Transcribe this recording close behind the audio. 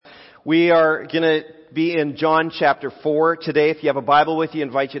We are going to be in John chapter 4 today. If you have a Bible with you, I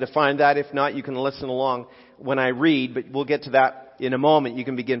invite you to find that. If not, you can listen along when I read, but we'll get to that in a moment. You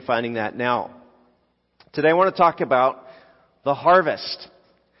can begin finding that now. Today I want to talk about the harvest.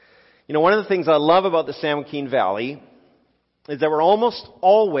 You know, one of the things I love about the San Joaquin Valley is that we're almost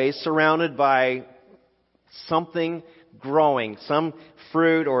always surrounded by something growing, some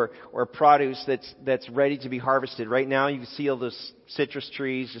fruit or produce that's ready to be harvested. Right now you can see all those citrus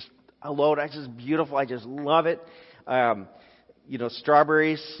trees just a load. It's just beautiful. I just love it.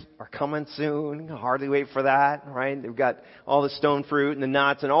 Strawberries are coming soon. Hardly wait for that, right? They've got all the stone fruit and the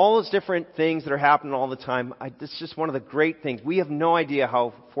nuts and all those different things that are happening all the time. It's just one of the great things. We have no idea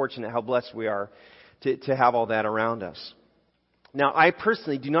how fortunate, how blessed we are to have all that around us. Now, I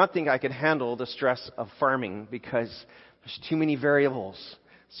personally do not think I could handle the stress of farming because there's too many variables.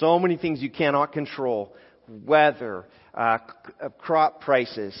 So many things you cannot control. Weather, crop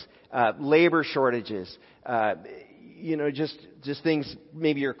prices, labor shortages, just things,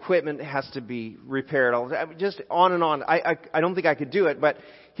 maybe your equipment has to be repaired. Just on and on. I don't think I could do it, but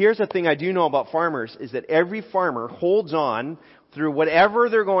here's the thing I do know about farmers is that every farmer holds on through whatever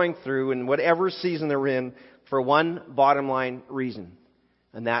they're going through and whatever season they're in for one bottom line reason.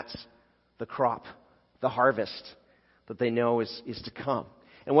 And that's the crop, the harvest that they know is to come.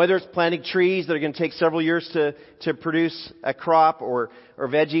 And whether it's planting trees that are going to take several years to produce a crop or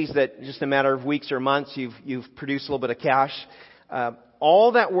veggies that just a matter of weeks or months you've produced a little bit of cash,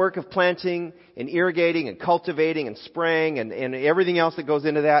 all that work of planting and irrigating and cultivating and spraying and everything else that goes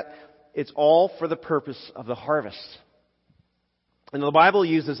into that, it's all for the purpose of the harvest. And the Bible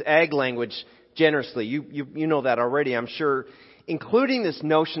uses ag language generously. You know that already, I'm sure, including this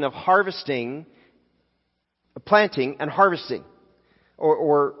notion of harvesting, planting and harvesting.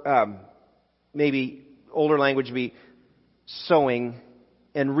 Or maybe older language would be sowing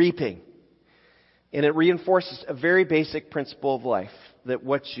and reaping. And it reinforces a very basic principle of life, that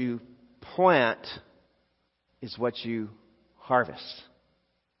what you plant is what you harvest.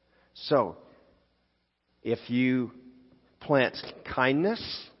 So, if you plant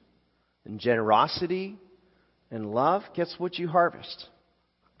kindness and generosity and love, guess what you harvest?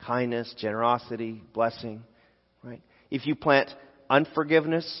 Kindness, generosity, blessing, right? If you plant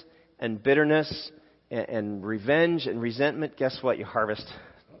unforgiveness and bitterness and revenge and resentment, guess what? You harvest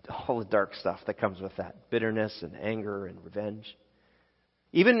all the dark stuff that comes with that. Bitterness and anger and revenge.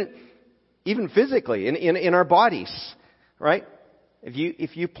 Even physically, in our bodies, right?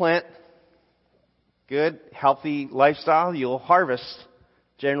 If you plant good, healthy lifestyle, you'll harvest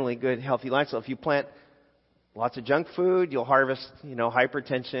generally good, healthy lifestyle. If you plant lots of junk food, you'll harvest,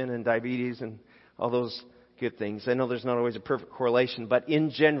 hypertension and diabetes and all those good things. I know there's not always a perfect correlation, but in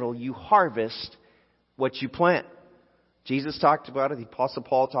general, you harvest what you plant. Jesus talked about it. The Apostle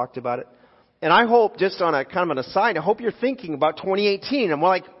Paul talked about it. And I hope, just on a kind of an aside, I hope you're thinking about 2018. I'm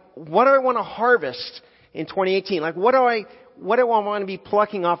like, what do I want to harvest in 2018? Like, what do I want to be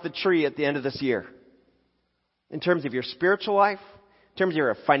plucking off the tree at the end of this year? In terms of your spiritual life, in terms of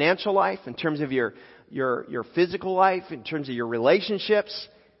your financial life, in terms of your physical life, in terms of your relationships.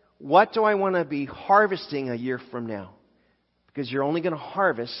 What do I want to be harvesting a year from now? Because you're only going to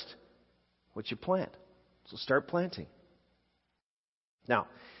harvest what you plant. So start planting. Now,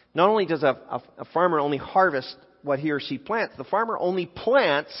 not only does a farmer only harvest what he or she plants, the farmer only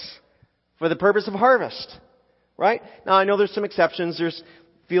plants for the purpose of harvest. Right? Now, I know there's some exceptions. There's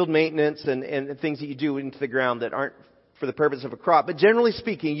field maintenance and things that you do into the ground that aren't for the purpose of a crop. But generally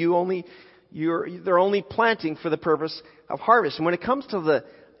speaking, they're only planting for the purpose of harvest. And when it comes to the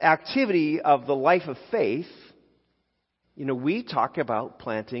activity of the life of faith, we talk about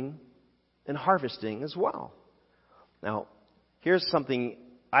planting and harvesting as well. Now, here's something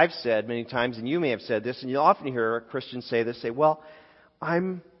I've said many times, and you may have said this, and you'll often hear Christians say this, well,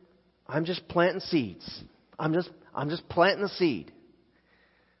 I'm just planting seeds. I'm just planting the seed.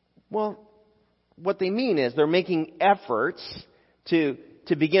 Well, what they mean is they're making efforts to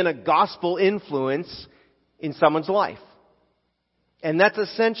begin a gospel influence in someone's life. And that's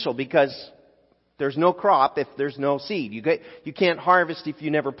essential because there's no crop if there's no seed. You can't harvest if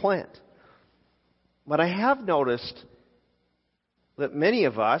you never plant. But I have noticed that many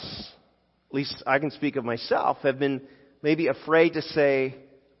of us, at least I can speak of myself, have been maybe afraid to say,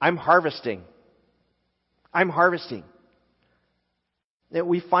 I'm harvesting. I'm harvesting. That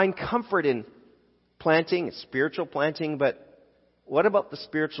we find comfort in planting, spiritual planting, but what about the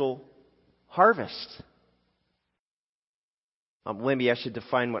spiritual harvest? Maybe I should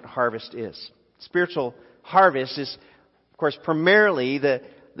define what harvest is. Spiritual harvest is, of course, primarily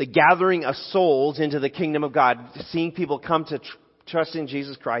the gathering of souls into the kingdom of God, seeing people come trusting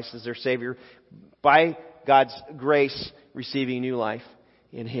Jesus Christ as their Savior, by God's grace, receiving new life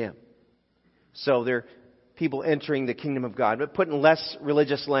in Him. So they're people entering the kingdom of God. But put in less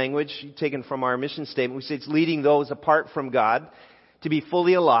religious language, taken from our mission statement, we say it's leading those apart from God to be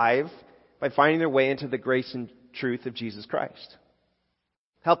fully alive by finding their way into the grace and truth of Jesus Christ.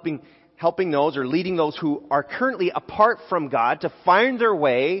 Helping those or leading those who are currently apart from God to find their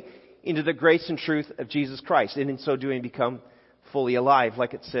way into the grace and truth of Jesus Christ. And in so doing, become fully alive,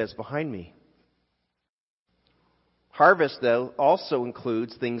 like it says behind me. Harvest, though, also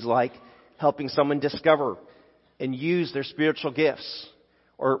includes things like helping someone discover and use their spiritual gifts,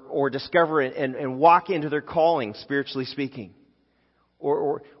 or discover it and walk into their calling, spiritually speaking.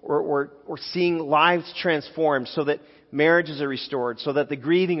 Or seeing lives transformed so that marriages are restored, so that the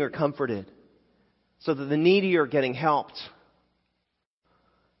grieving are comforted, so that the needy are getting helped.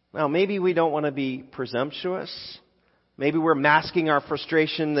 Now, maybe we don't want to be presumptuous. Maybe we're masking our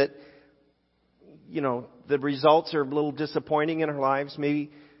frustration that, the results are a little disappointing in our lives.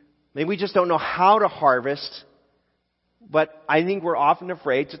 Maybe we just don't know how to harvest. But I think we're often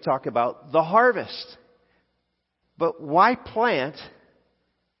afraid to talk about the harvest. But why plant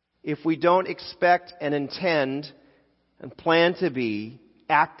if we don't expect and intend and plan to be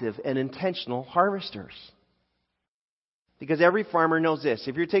active and intentional harvesters? Because every farmer knows this.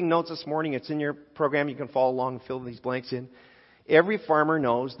 If you're taking notes this morning, it's in your program. You can follow along and fill these blanks in. Every farmer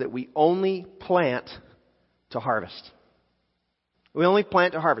knows that we only plant to harvest. We only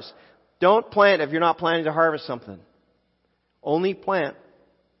plant to harvest. Don't plant if you're not planning to harvest something. Only plant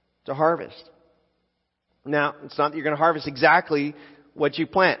to harvest. Now, it's not that you're going to harvest exactly what you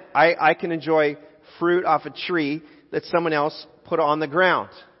plant. I can enjoy fruit off a tree that someone else put on the ground.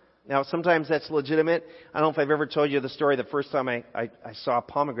 Now, sometimes that's legitimate. I don't know if I've ever told you the story the first time I saw a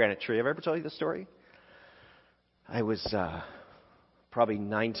pomegranate tree. Have I ever told you the story? I was probably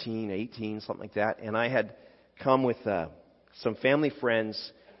 19, 18, something like that. And I had come with some family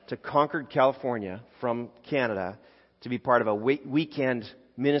friends to Concord, California from Canada to be part of a weekend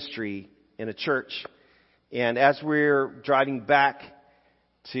ministry in a church. And as we're driving back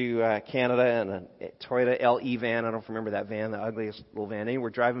to Canada in a Toyota LE van, I don't remember that van, the ugliest little van. Anyway, we're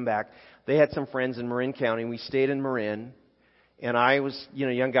driving back. They had some friends in Marin County. We stayed in Marin. And I was,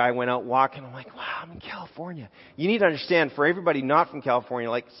 young guy, went out walking. I'm like, wow, I'm in California. You need to understand, for everybody not from California,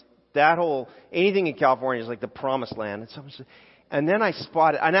 like anything in California is like the promised land. And then I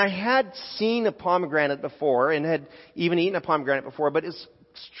spotted, and I had seen a pomegranate before and had even eaten a pomegranate before, but it's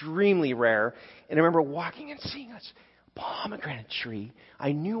extremely rare. And I remember walking and seeing this pomegranate tree.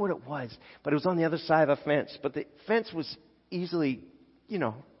 I knew what it was, but it was on the other side of a fence. But the fence was easy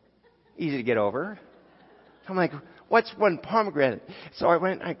to get over. I'm like, what's one pomegranate? So I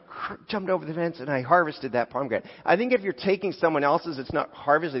went, I jumped over the fence and I harvested that pomegranate. I think if you're taking someone else's, it's not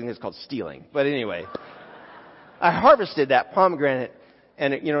harvesting, it's called stealing. But anyway, I harvested that pomegranate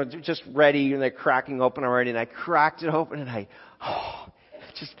and it, just ready and they're cracking open already. And I cracked it open and I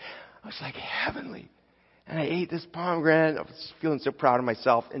was like heavenly. And I ate this pomegranate. I was feeling so proud of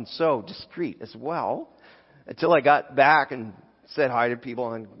myself and so discreet as well until I got back and said hi to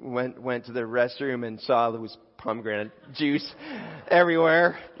people and went to the restroom and saw there was pomegranate juice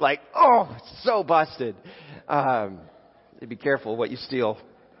everywhere. Like, oh, it's so busted. Be careful what you steal.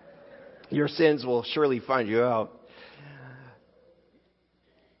 Your sins will surely find you out.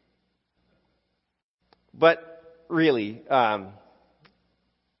 But really,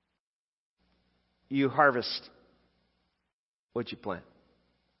 you harvest what you plant.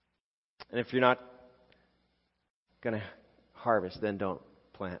 And if you're not going to harvest, then don't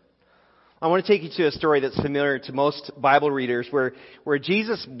plant. I want to take you to a story that's familiar to most Bible readers where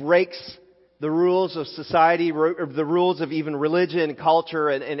Jesus breaks the rules of society, the rules of even religion and culture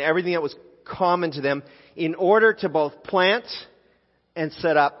and everything that was common to them in order to both plant and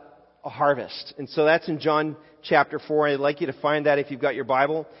set up a harvest. And so that's in John chapter 4. I'd like you to find that if you've got your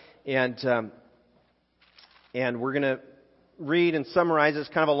Bible. And we're going to read and summarize. It's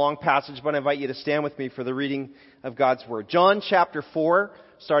kind of a long passage, but I invite you to stand with me for the reading of God's Word. John chapter 4,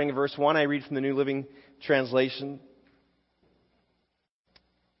 starting in verse 1, I read from the New Living Translation.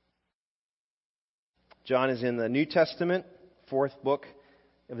 John is in the New Testament, fourth book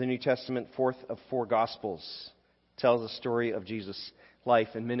of the New Testament, fourth of four Gospels. It tells the story of Jesus' life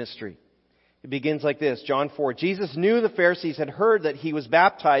and ministry. It begins like this, John 4. Jesus knew the Pharisees had heard that he was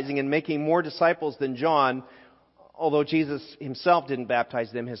baptizing and making more disciples than John, although Jesus himself didn't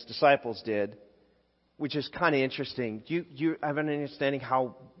baptize them, his disciples did, which is kind of interesting. Do you have an understanding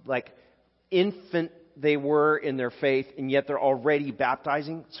how infant they were in their faith, and yet they're already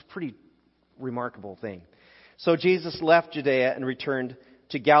baptizing? It's a pretty remarkable thing. So Jesus left Judea and returned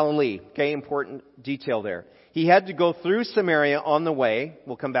to Galilee. Okay, important detail there. He had to go through Samaria on the way.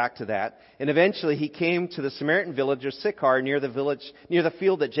 We'll come back to that. And eventually he came to the Samaritan village of Sychar near the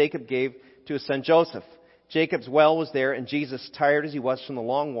field that Jacob gave to his son Joseph. Jacob's well was there, and Jesus, tired as he was from the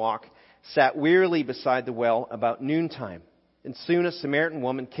long walk, sat wearily beside the well about noontime. And soon a Samaritan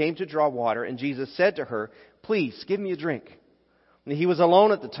woman came to draw water, and Jesus said to her, "Please, give me a drink." And he was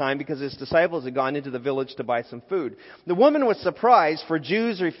alone at the time because his disciples had gone into the village to buy some food. The woman was surprised, for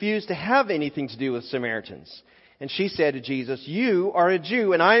Jews refused to have anything to do with Samaritans. And she said to Jesus, "You are a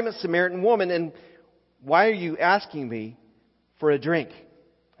Jew, and I am a Samaritan woman, and why are you asking me for a drink?"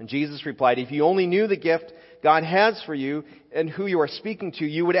 And Jesus replied, "If you only knew the gift God has for you and who you are speaking to,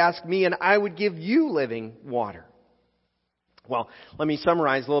 you would ask me, and I would give you living water." Well, let me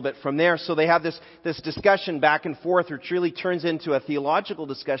summarize a little bit from there. So they have this discussion back and forth, which really turns into a theological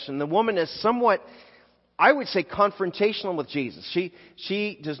discussion. The woman is somewhat, I would say, confrontational with Jesus.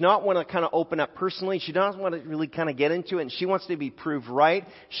 She does not want to kind of open up personally. She doesn't want to really kind of get into it, and she wants to be proved right.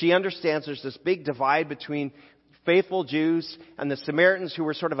 She understands there's this big divide between faithful Jews and the Samaritans, who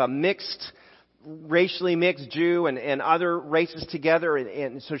were sort of a racially mixed Jew and other races together.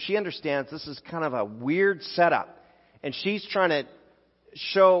 And so she understands this is kind of a weird setup. And she's trying to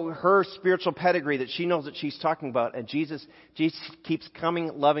show her spiritual pedigree that she knows that she's talking about. And Jesus keeps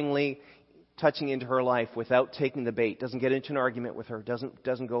coming lovingly, touching into her life without taking the bait. Doesn't get into an argument with her.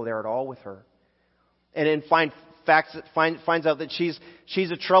 Doesn't go there at all with her. And then finds out that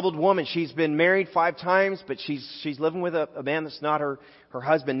she's a troubled woman. She's been married 5 times, but she's living with a man that's not her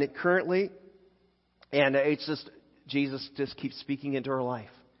husband currently. And it's just, Jesus just keeps speaking into her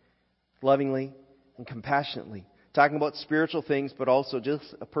life, lovingly and compassionately. Talking about spiritual things, but also just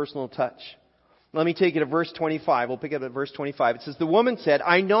a personal touch. Let me take you to verse 25. We'll pick up at verse 25. It says, "The woman said,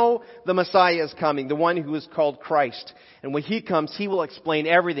 'I know the Messiah is coming, the one who is called Christ. And when he comes, he will explain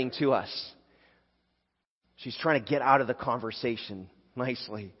everything to us.'" She's trying to get out of the conversation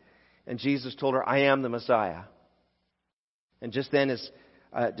nicely. And Jesus told her, "I am the Messiah." And just then his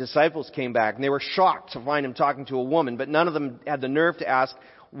disciples came back, and they were shocked to find him talking to a woman, but none of them had the nerve to ask,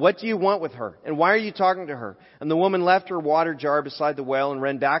 "What do you want with her? And why are you talking to her?" And the woman left her water jar beside the well and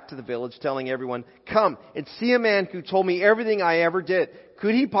ran back to the village, telling everyone, "Come and see a man who told me everything I ever did.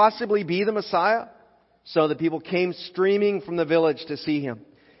 Could he possibly be the Messiah?" So the people came streaming from the village to see him.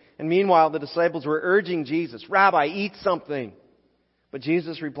 And meanwhile, the disciples were urging Jesus, "Rabbi, eat something." But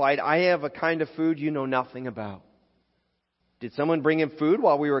Jesus replied, "I have a kind of food you know nothing about." "Did someone bring him food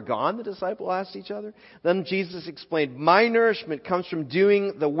while we were gone?" the disciples asked each other. Then Jesus explained, "My nourishment comes from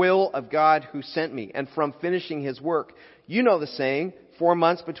doing the will of God who sent me and from finishing his work. You know the saying, 4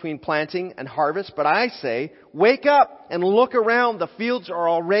 months between planting and harvest. But I say, wake up and look around. The fields are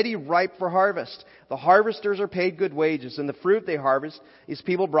already ripe for harvest. The harvesters are paid good wages, and the fruit they harvest is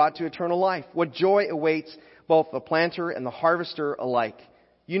people brought to eternal life. What joy awaits both the planter and the harvester alike.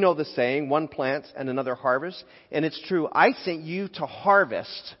 You know the saying, one plants and another harvests. And it's true, I sent you to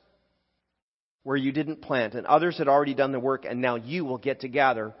harvest where you didn't plant, and others had already done the work, and now you will get to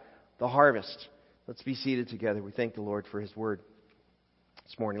gather the harvest." Let's be seated together. We thank the Lord for his word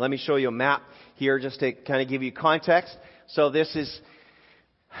this morning. Let me show you a map here just to kind of give you context. So this is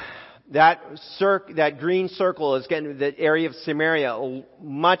that green circle is getting the area of Samaria.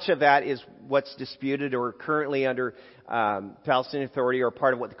 Much of that is what's disputed or currently under Palestinian Authority, or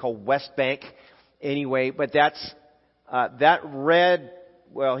part of what they call West Bank anyway. But that's that red,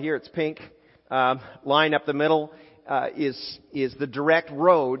 well here it's pink, line up the middle is the direct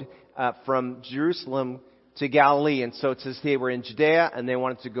road from Jerusalem to Galilee. And so it says they were in Judea and they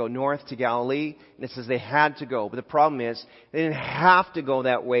wanted to go north to Galilee. And it says they had to go. But the problem is they didn't have to go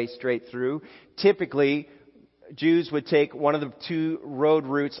that way straight through. Typically, Jews would take one of the 2 road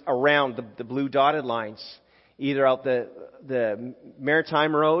routes around the blue dotted lines, either out the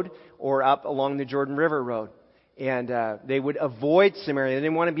Maritime Road or up along the Jordan River Road. And they would avoid Samaria. They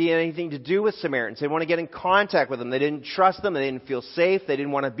didn't want to be anything to do with Samaritans. They didn't want to get in contact with them. They didn't trust them. They didn't feel safe. They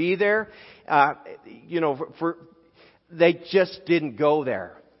didn't want to be there. They just didn't go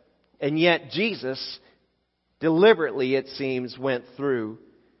there. And yet Jesus deliberately, it seems, went through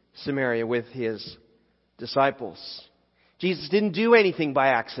Samaria with his disciples. Jesus didn't do anything by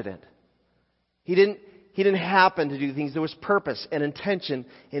accident. He didn't happen to do things. There was purpose and intention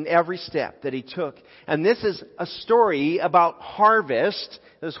in every step that he took. And this is a story about harvest.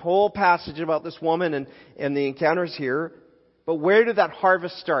 This whole passage about this woman and the encounters here. But where did that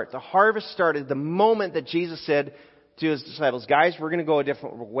harvest start? The harvest started the moment that Jesus said to his disciples, "Guys, we're going to go a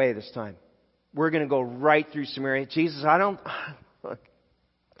different way this time. We're going to go right through Samaria." "Jesus, I'd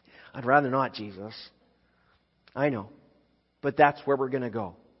rather not, Jesus." I know. But that's where we're going to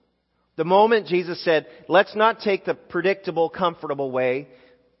go. The moment Jesus said, let's not take the predictable, comfortable way,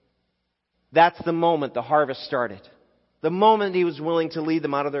 that's the moment the harvest started. The moment He was willing to lead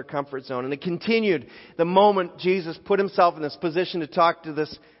them out of their comfort zone. And it continued the moment Jesus put Himself in this position to talk to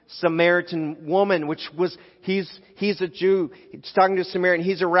this Samaritan woman, which was, he's a Jew. He's talking to a Samaritan.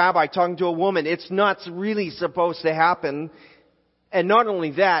 He's a rabbi talking to a woman. It's not really supposed to happen. And not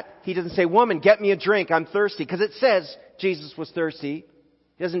only that, He doesn't say, woman, get me a drink. I'm thirsty. Because it says Jesus was thirsty.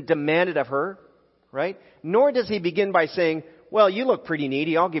 He doesn't demand it of her, right? Nor does He begin by saying, well, you look pretty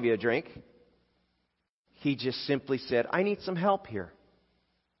needy. I'll give you a drink. He just simply said, I need some help here.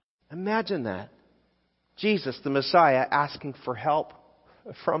 Imagine that. Jesus, the Messiah, asking for help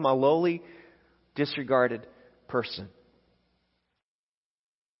from a lowly, disregarded person.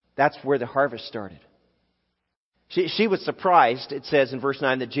 That's where the harvest started. She was surprised, it says in verse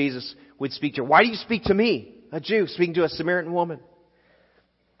 9, that Jesus would speak to her. Why do you speak to me, a Jew, speaking to a Samaritan woman?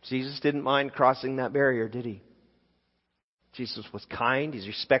 Jesus didn't mind crossing that barrier, did He? Jesus was kind. He's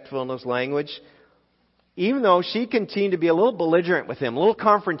respectful in His language. Even though she continued to be a little belligerent with Him, a little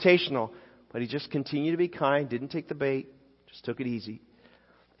confrontational, but He just continued to be kind, didn't take the bait, just took it easy.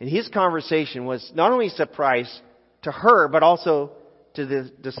 And His conversation was not only a surprise to her, but also to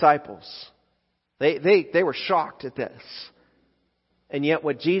the disciples. They were shocked at this. And yet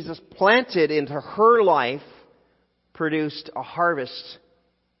what Jesus planted into her life produced a harvest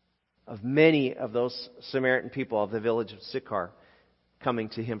of many of those Samaritan people of the village of Sychar coming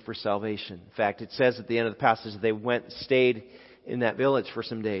to Him for salvation. In fact, it says at the end of the passage that they went and stayed in that village for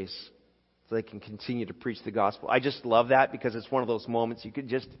some days so they can continue to preach the gospel. I just love that because it's one of those moments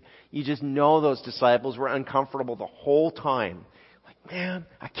you just know those disciples were uncomfortable the whole time. Like, man,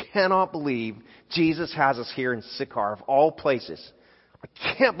 I cannot believe Jesus has us here in Sychar of all places. I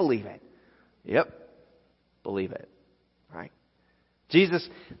can't believe it. Yep, believe it. Right? Jesus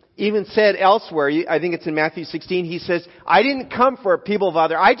even said elsewhere, I think it's in Matthew 16, He says, I didn't come for people of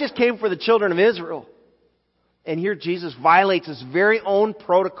other, I just came for the children of Israel. And here Jesus violates His very own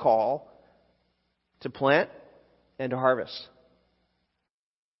protocol to plant and to harvest.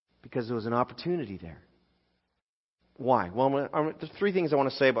 Because there was an opportunity there. Why? Well, there's three things I want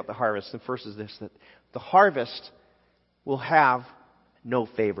to say about the harvest. The first is this, that the harvest will have no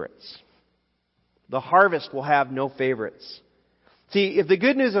favorites. The harvest will have no favorites. See, if the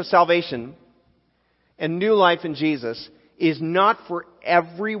good news of salvation and new life in Jesus is not for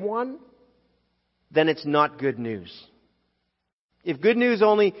everyone, then it's not good news. If good news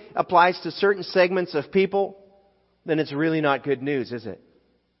only applies to certain segments of people, then it's really not good news, is it?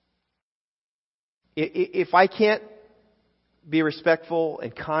 If I can't be respectful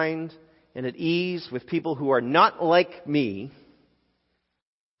and kind and at ease with people who are not like me,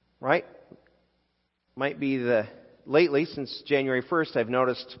 right? Might be lately, since January 1st, I've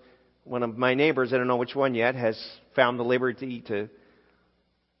noticed one of my neighbors, I don't know which one yet, has found the liberty to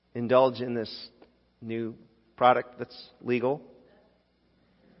indulge in this new product that's legal.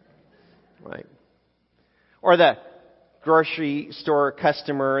 Right. Or the grocery store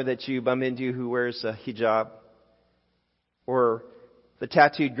customer that you bump into who wears a hijab. Or the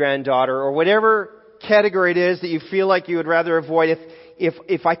tattooed granddaughter. Or whatever category it is that you feel like you would rather avoid.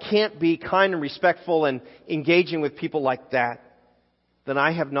 If I can't be kind and respectful and engaging with people like that, then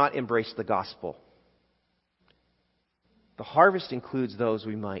I have not embraced the gospel. The harvest includes those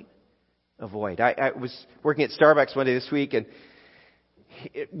we might avoid. I was working at Starbucks one day this week and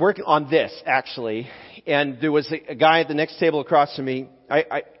working on this, actually. And there was a guy at the next table across from me.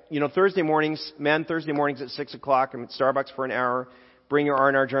 Thursday mornings at 6 o'clock, I'm at Starbucks for an hour. Bring your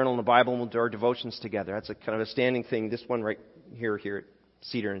R&R journal and the Bible and we'll do our devotions together. That's a kind of a standing thing. This one right here at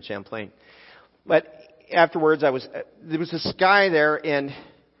Cedar and Champlain. But afterwards, there was this guy there, and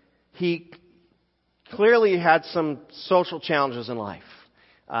he clearly had some social challenges in life.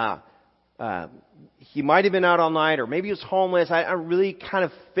 He might have been out all night, or maybe he was homeless. I really kind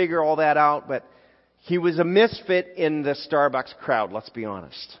of figure all that out, but he was a misfit in the Starbucks crowd, let's be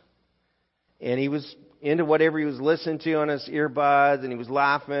honest. And he was into whatever he was listening to on his earbuds, and he was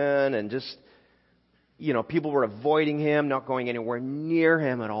laughing, and just, people were avoiding him, not going anywhere near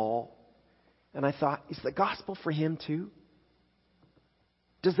him at all. And I thought, is the gospel for him too?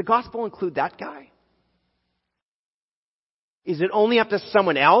 Does the gospel include that guy? Is it only up to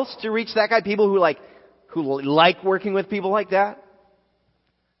someone else to reach that guy? People who like working with people like that?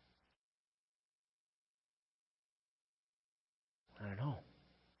 I don't know.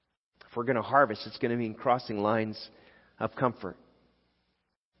 If we're going to harvest, it's going to mean crossing lines of comfort.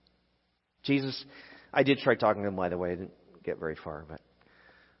 Jesus, I did try talking to him, by the way. I didn't get very far, but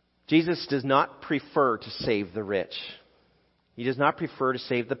Jesus does not prefer to save the rich. He does not prefer to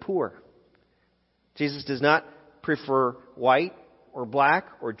save the poor. Jesus does not prefer white or black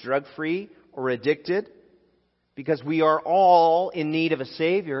or drug-free or addicted, because we are all in need of a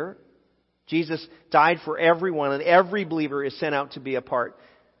Savior. Jesus died for everyone, and every believer is sent out to be a part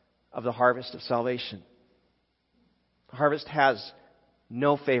of the harvest of salvation. The harvest has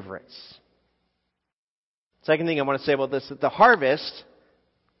no favorites. Second thing I want to say about this, that the harvest,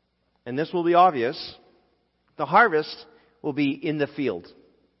 and this will be obvious, the harvest will be in the field.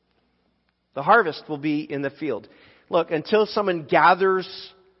 The harvest will be in the field. Look, until someone gathers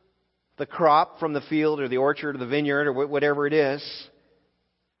the crop from the field or the orchard or the vineyard or whatever it is,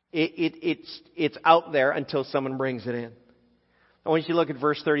 it's out there until someone brings it in. I want you to look at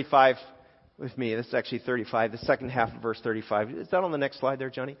verse 35 with me. This is actually 35, the second half of verse 35. Is that on the next slide there,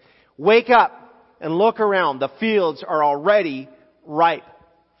 Johnny? Wake up and look around. The fields are already ripe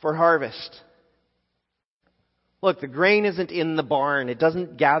for harvest. Look, the grain isn't in the barn. It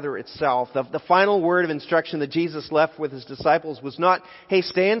doesn't gather itself. The final word of instruction that Jesus left with His disciples was not, hey,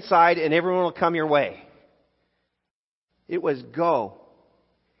 stay inside and everyone will come your way. It was go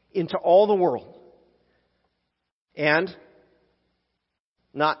into all the world. And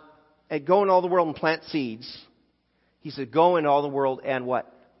not go into all the world and plant seeds. He said, go into all the world and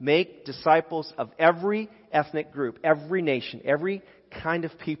what? Make disciples of every ethnic group, every nation, every kind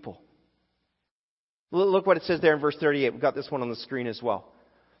of people. Look what it says there in verse 38. We've got this one on the screen as well.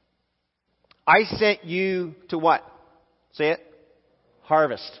 I sent you to what? Say it.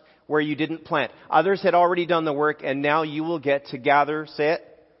 Harvest, where you didn't plant. Others had already done the work, and now you will get to gather, say it,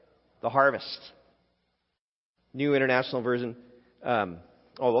 the harvest. New International Version.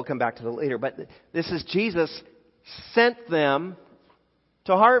 We'll come back to that later. But this is Jesus sent them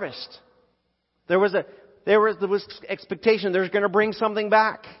to harvest. There was expectation. There's going to bring something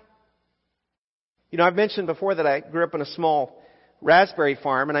back. You know, I've mentioned before that I grew up in a small raspberry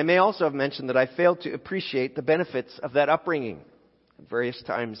farm, and I may also have mentioned that I failed to appreciate the benefits of that upbringing at various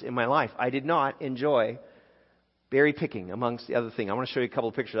times in my life. I did not enjoy berry picking, amongst the other things. I want to show you a couple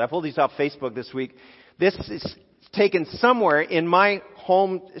of pictures. I pulled these off Facebook this week. This is taken somewhere in my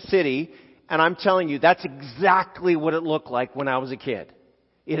home city, and I'm telling you, that's exactly what it looked like when I was a kid.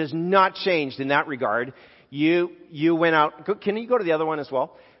 It has not changed in that regard. You went out. Can you go to the other one as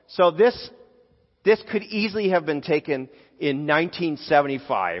well? So this could easily have been taken in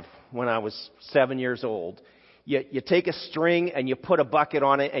 1975 when I was 7 years old. You take a string and you put a bucket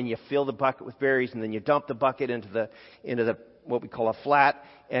on it and you fill the bucket with berries, and then you dump the bucket into the what we call a flat,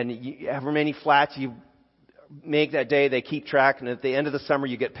 and however many flats you make that day, they keep track, and at the end of the summer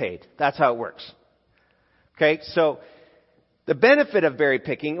you get paid. That's how it works. Okay, so the benefit of berry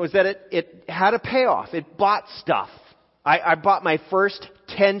picking was that it had a payoff. It bought stuff. I bought my first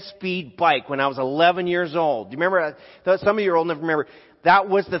 10-speed bike when I was 11 years old. Do you remember? Some of you are old enough to remember. That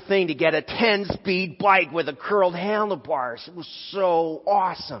was the thing, to get a 10-speed bike with a curled handlebars. It was so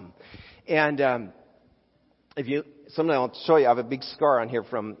awesome. And someday I'll show you. I have a big scar on here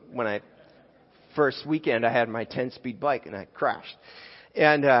from when first weekend I had my 10-speed bike and I crashed.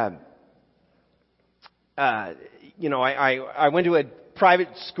 And I went to a private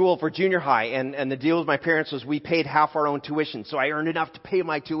school for junior high, and the deal with my parents was we paid half our own tuition, so I earned enough to pay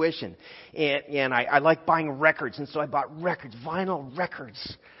my tuition. And I like buying records, and so I bought records, vinyl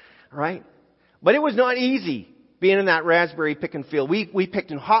records, right? But it was not easy being in that raspberry picking field. We picked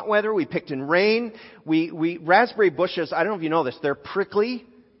in hot weather, we picked in rain. Raspberry bushes, I don't know if you know this, they're prickly,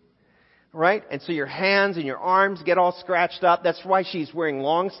 right? And so your hands and your arms get all scratched up. That's why she's wearing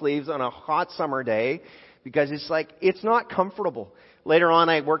long sleeves on a hot summer day, because it's not comfortable. Later on,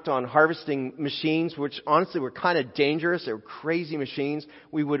 I worked on harvesting machines, which honestly were kind of dangerous. They were crazy machines.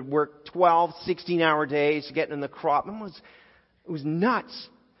 We would work 12, 16-hour days getting in the crop. It was nuts.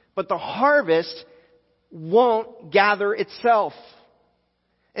 But the harvest won't gather itself.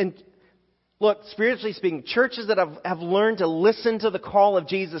 And look, spiritually speaking, churches that have learned to listen to the call of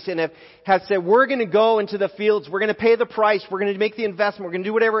Jesus and have said, we're going to go into the fields, we're going to pay the price, we're going to make the investment, we're going to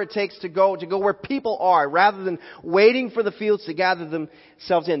do whatever it takes to go where people are, rather than waiting for the fields to gather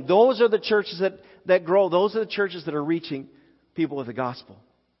themselves in. Those are the churches that grow. Those are the churches that are reaching people with the gospel.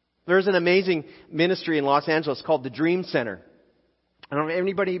 There's an amazing ministry in Los Angeles called the Dream Center. I don't know,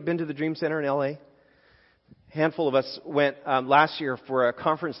 anybody been to the Dream Center in LA? Handful of us went last year for a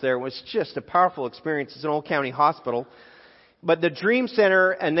conference there. It was just a powerful experience. It's an old county hospital. But the Dream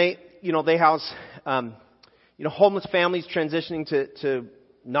Center, and they house, homeless families transitioning to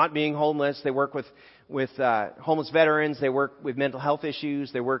not being homeless. They work with homeless veterans. They work with mental health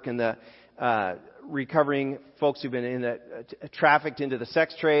issues. They work in the recovering folks who've been trafficked into the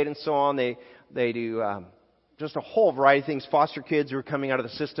sex trade and so on. They do just a whole variety of things. Foster kids who are coming out of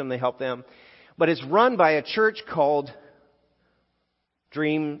the system, they help them. But it's run by a church called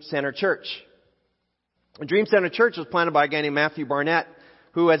Dream Center Church. Dream Center Church was planted by a guy named Matthew Barnett,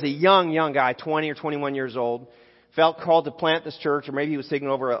 who as a young guy, 20 or 21 years old, felt called to plant this church, or maybe he was taking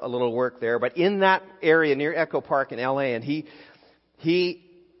over a little work there. But in that area near Echo Park in LA, and he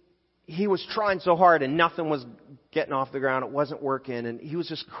was trying so hard and nothing was getting off the ground. It wasn't working. And he was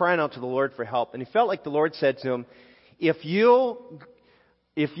just crying out to the Lord for help. And he felt like the Lord said to him, if you'll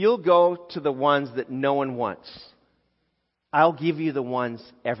go to the ones that no one wants, I'll give you the ones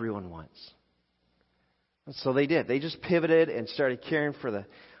everyone wants. And so they did. They just pivoted and started caring for the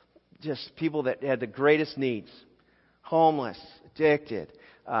just people that had the greatest needs. Homeless, addicted,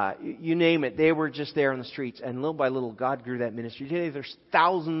 you name it. They were just there on the streets. And little by little, God grew that ministry. Today, there's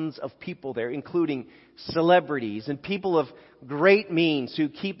thousands of people there, including celebrities and people of great means who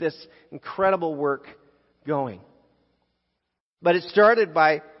keep this incredible work going. But it started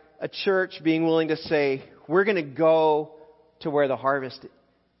by a church being willing to say, we're going to go to where the harvest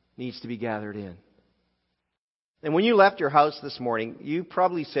needs to be gathered in. And when you left your house this morning, you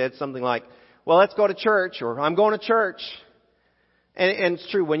probably said something like, well, let's go to church, or I'm going to church. And it's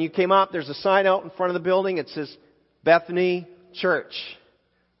true. When you came up, there's a sign out in front of the building. It says Bethany Church.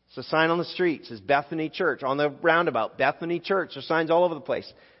 It's a sign on the street. It says Bethany Church. On the roundabout, Bethany Church. There's signs all over the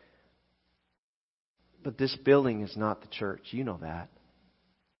place. But this building is not the church. You know that.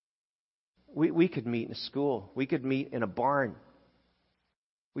 We could meet in a school. We could meet in a barn.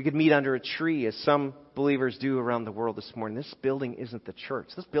 We could meet under a tree, as some believers do around the world this morning. This building isn't the church.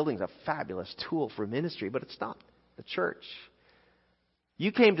 This building's a fabulous tool for ministry, but it's not the church.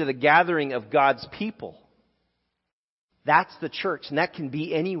 You came to the gathering of God's people. That's the church, and that can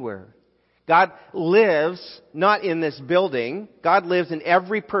be anywhere. God lives not in this building. God lives in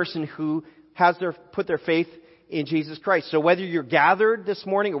every person who has put their faith in Jesus Christ. So whether you're gathered this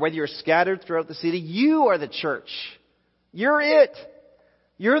morning or whether you're scattered throughout the city, you are the church. You're it.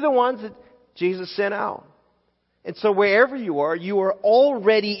 You're the ones that Jesus sent out. And so wherever you are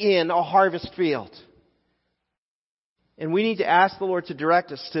already in a harvest field. And we need to ask the Lord to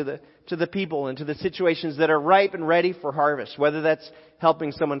direct us to the people and to the situations that are ripe and ready for harvest. Whether that's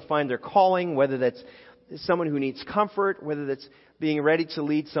helping someone find their calling, whether that's someone who needs comfort, whether that's being ready to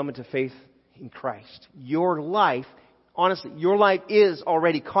lead someone to faith in Christ. Your life, honestly, your life is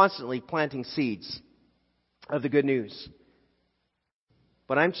already constantly planting seeds of the good news.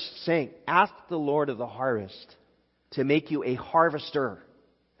 But I'm saying, ask the Lord of the harvest to make you a harvester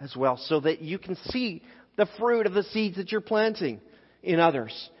as well, so that you can see the fruit of the seeds that you're planting in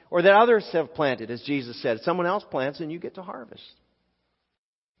others, or that others have planted, as Jesus said. Someone else plants and you get to harvest.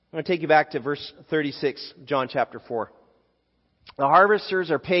 I'm going to take you back to verse 36, John chapter 4. The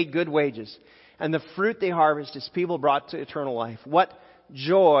harvesters are paid good wages, and the fruit they harvest is people brought to eternal life. What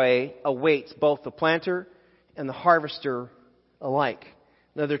joy awaits both the planter and the harvester alike.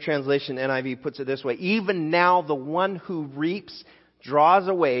 Another translation, NIV, puts it this way: even now the one who reaps draws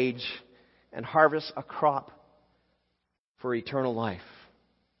a wage and harvests a crop for eternal life.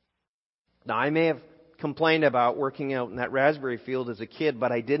 Now, I may have complained about working out in that raspberry field as a kid,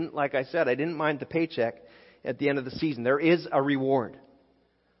 but I didn't, like I said, I didn't mind the paycheck at the end of the season. There is a reward.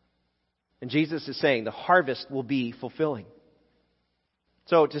 And Jesus is saying the harvest will be fulfilling.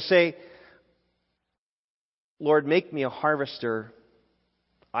 So to say, Lord, make me a harvester,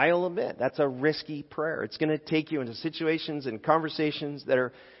 I'll admit, that's a risky prayer. It's going to take you into situations and conversations that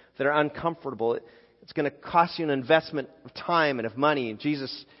are uncomfortable. It's going to cost you an investment of time and of money. And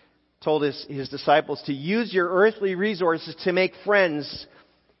Jesus told his disciples to use your earthly resources to make friends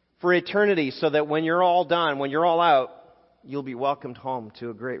for eternity, so that when you're all done, when you're all out, you'll be welcomed home to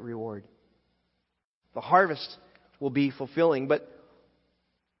a great reward. The harvest will be fulfilling. But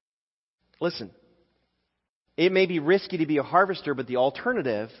listen, it may be risky to be a harvester, but the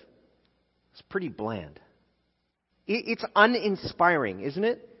alternative is pretty bland. It's uninspiring, isn't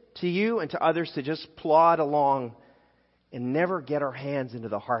it? To you and to others to just plod along and never get our hands into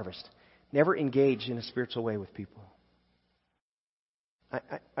the harvest. Never engage in a spiritual way with people.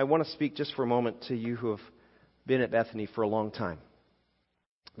 I want to speak just for a moment to you who have been at Bethany for a long time.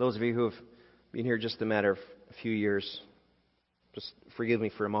 Those of you who have been here just a matter of a few years, just forgive me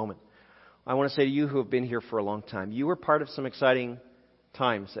for a moment. I want to say to you who have been here for a long time, you were part of some exciting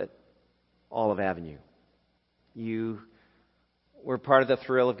times at Olive Avenue. You were part of the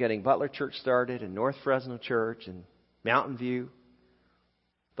thrill of getting Butler Church started and North Fresno Church and Mountain View.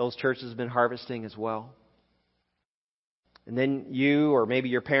 Those churches have been harvesting as well. And then you, or maybe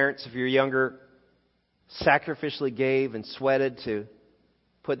your parents, if you're younger, sacrificially gave and sweated to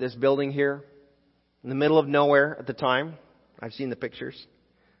put this building here in the middle of nowhere at the time. I've seen the pictures.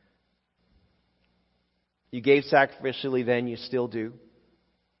 You gave sacrificially then, you still do.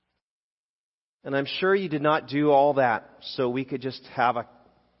 And I'm sure you did not do all that so we could just have a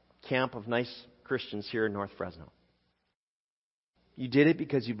camp of nice Christians here in North Fresno. You did it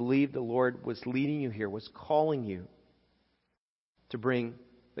because you believed the Lord was leading you here, was calling you to bring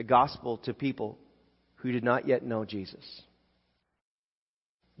the gospel to people who did not yet know Jesus.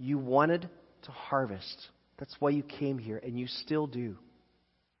 You wanted to harvest. That's why you came here, and you still do.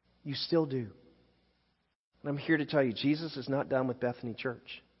 You still do. And I'm here to tell you, Jesus is not done with Bethany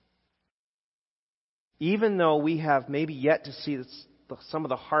Church. Even though we have maybe yet to see some of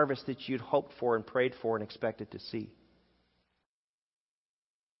the harvest that you'd hoped for and prayed for and expected to see.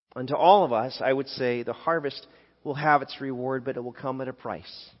 And to all of us, I would say the harvest will have its reward, but it will come at a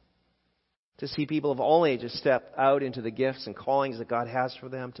price. To see people of all ages step out into the gifts and callings that God has for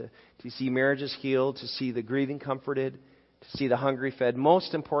them, to see marriages healed, to see the grieving comforted, to see the hungry fed,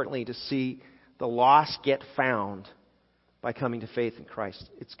 most importantly, to see the lost get found by coming to faith in Christ.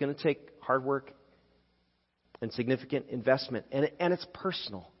 It's going to take hard work and significant investment. And it's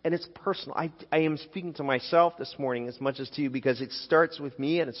personal. And it's personal. I am speaking to myself this morning as much as to you because it starts with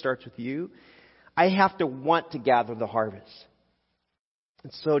me and it starts with you. I have to want to gather the harvest.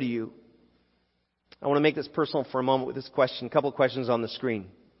 And so do you. I want to make this personal for a moment with this question. A couple of questions on the screen.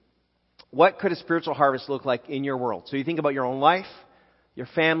 What could a spiritual harvest look like in your world? So you think about your own life, your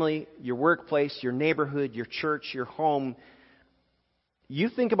family, your workplace, your neighborhood, your church, your home. You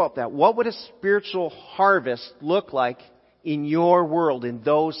think about that. What would a spiritual harvest look like in your world, in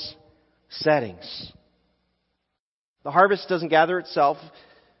those settings? The harvest doesn't gather itself,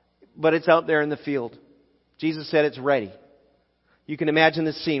 but it's out there in the field. Jesus said it's ready. You can imagine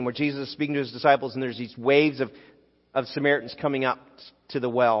this scene where Jesus is speaking to His disciples and there's these waves of Samaritans coming up to the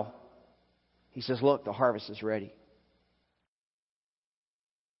well. He says, look, the harvest is ready.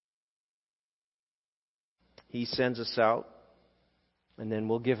 He sends us out. And then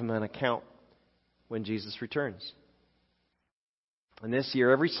we'll give Him an account when Jesus returns. And this year,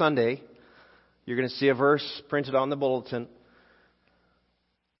 every Sunday, you're going to see a verse printed on the bulletin.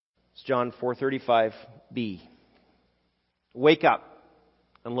 It's John 4:35b. Wake up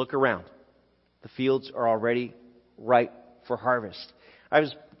and look around. The fields are already ripe for harvest. I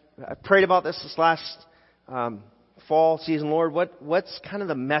prayed about this last fall season. Lord, what's kind of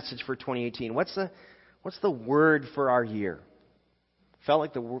the message for 2018? What's the word for our year? Felt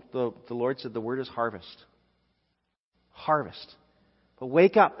like the Lord said the word is harvest. Harvest. But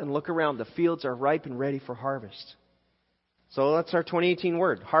wake up and look around. The fields are ripe and ready for harvest. So that's our 2018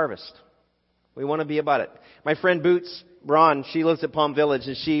 word, harvest. We want to be about it. My friend Boots Braun, she lives at Palm Village,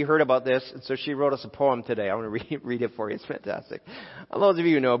 and she heard about this, and so she wrote us a poem today. I want to read it for you. It's fantastic. Those of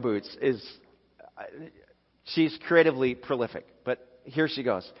you who know Boots, she's creatively prolific. But here she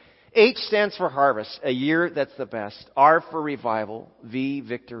goes. H stands for harvest, a year that's the best. R for revival. V,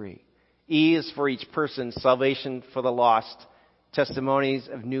 victory. E is for each person, salvation for the lost. Testimonies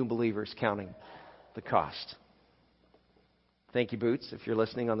of new believers counting the cost. Thank you, Boots, if you're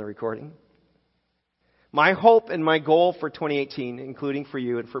listening on the recording. My hope and my goal for 2018, including for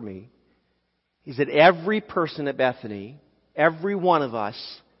you and for me, is that every person at Bethany, every one of us,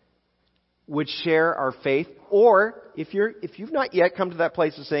 would share our faith, or if you've not yet come to that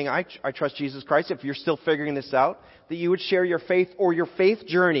place of saying, I trust Jesus Christ, if you're still figuring this out, that you would share your faith or your faith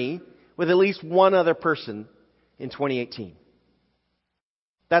journey with at least one other person in 2018.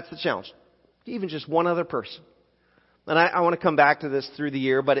 That's the challenge. Even just one other person. And I want to come back to this through the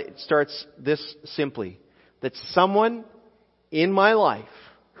year, but it starts this simply. That someone in my life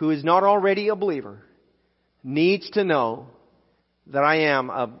who is not already a believer needs to know that I am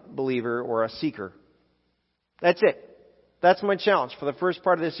a believer or a seeker. That's it. That's my challenge for the first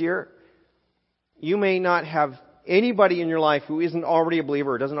part of this year. You may not have anybody in your life who isn't already a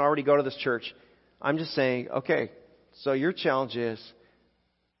believer or doesn't already go to this church. I'm just saying, okay, so your challenge is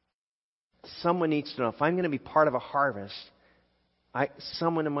someone needs to know. If I'm going to be part of a harvest,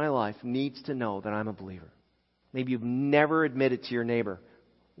 someone in my life needs to know that I'm a believer. Maybe you've never admitted to your neighbor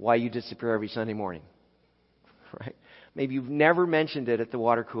why you disappear every Sunday morning. Right? Maybe you've never mentioned it at the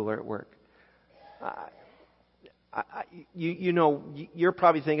water cooler at work. You're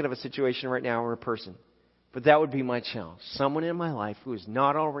probably thinking of a situation right now or a person. But that would be my challenge. Someone in my life who is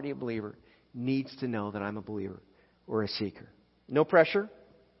not already a believer needs to know that I'm a believer or a seeker. No pressure.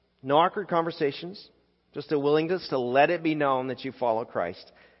 No awkward conversations. Just a willingness to let it be known that you follow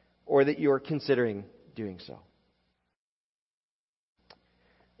Christ or that you're considering doing so.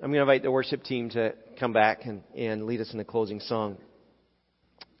 I'm going to invite the worship team to come back and lead us in the closing song.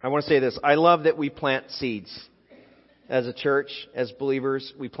 I want to say this. I love that we plant seeds. As a church, as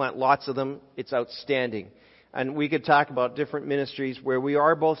believers, we plant lots of them. It's outstanding. And we could talk about different ministries where we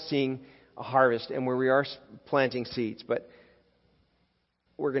are both seeing a harvest and where we are planting seeds. But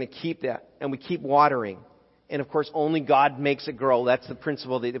we're going to keep that. And we keep watering. And of course, only God makes it grow. That's the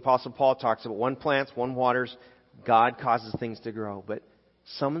principle that the Apostle Paul talks about. One plants, one waters. God causes things to grow. But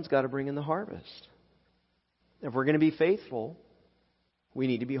someone's got to bring in the harvest. If we're going to be faithful, we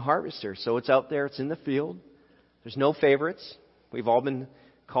need to be harvesters. So it's out there. It's in the field. There's no favorites. We've all been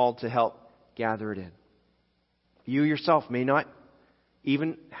called to help gather it in. You yourself may not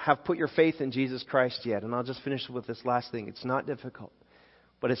even have put your faith in Jesus Christ yet. And I'll just finish with this last thing. It's not difficult.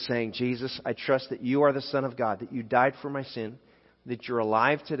 But it's saying, Jesus, I trust that you are the Son of God, that you died for my sin, that you're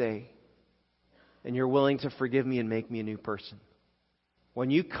alive today, and you're willing to forgive me and make me a new person. When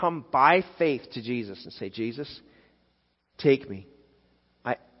you come by faith to Jesus and say, Jesus, take me.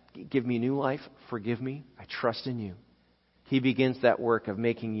 Give me new life. Forgive me. I trust in you. He begins that work of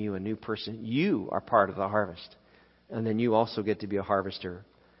making you a new person. You are part of the harvest. And then you also get to be a harvester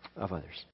of others.